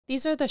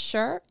These are the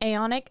Shure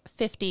AONIC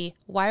 50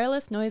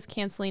 wireless noise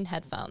canceling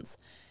headphones.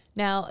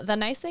 Now, the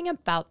nice thing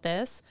about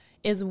this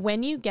is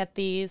when you get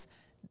these,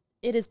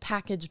 it is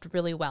packaged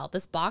really well.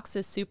 This box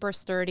is super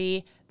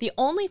sturdy. The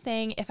only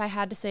thing, if I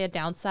had to say a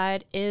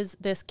downside, is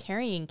this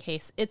carrying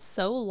case. It's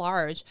so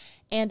large,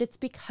 and it's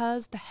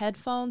because the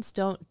headphones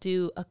don't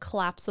do a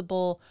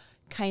collapsible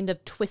kind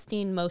of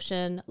twisting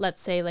motion,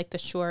 let's say like the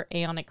Shure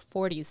AONIC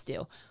 40s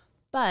do.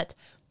 But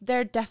there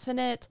are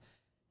definite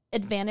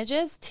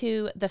advantages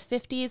to the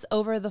 50s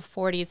over the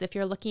 40s if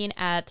you're looking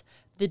at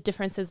the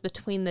differences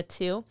between the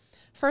two.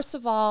 First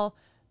of all,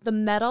 the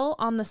metal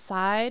on the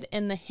side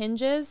and the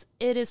hinges,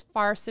 it is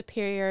far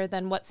superior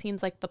than what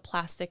seems like the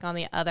plastic on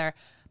the other.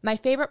 My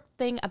favorite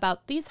thing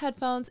about these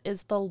headphones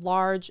is the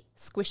large,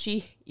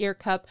 squishy ear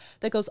cup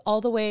that goes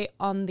all the way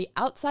on the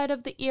outside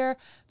of the ear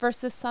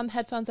versus some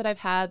headphones that I've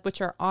had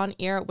which are on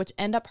ear, which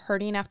end up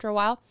hurting after a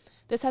while.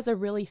 This has a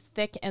really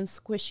thick and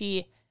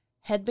squishy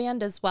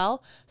headband as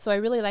well, so I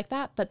really like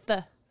that. But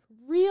the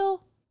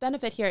real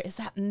benefit here is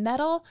that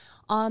metal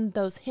on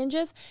those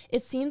hinges.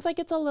 It seems like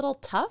it's a little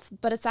tough,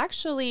 but it's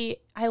actually,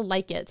 I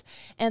like it.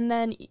 And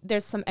then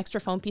there's some extra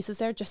foam pieces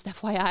there, just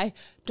FYI.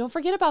 Don't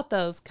forget about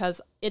those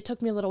because it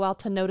took me a little while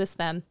to notice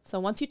them. So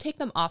once you take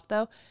them off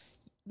though,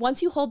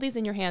 once you hold these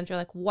in your hands, you're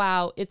like,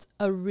 wow, it's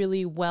a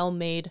really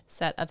well-made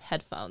set of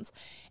headphones.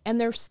 And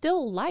they're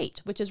still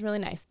light, which is really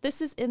nice.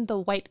 This is in the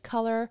white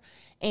color.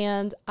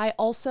 And I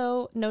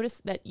also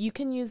noticed that you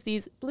can use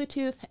these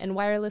Bluetooth and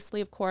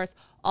wirelessly, of course.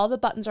 All the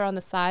buttons are on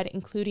the side,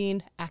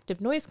 including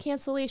active noise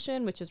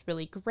cancellation, which is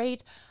really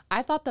great.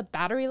 I thought the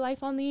battery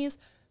life on these,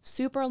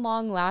 super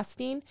long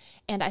lasting.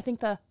 And I think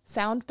the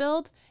sound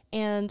build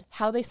and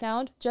how they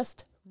sound,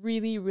 just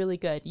really, really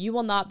good. You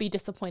will not be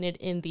disappointed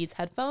in these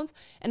headphones.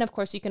 And of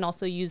course, you can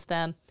also use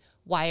them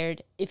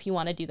wired if you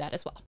want to do that as well.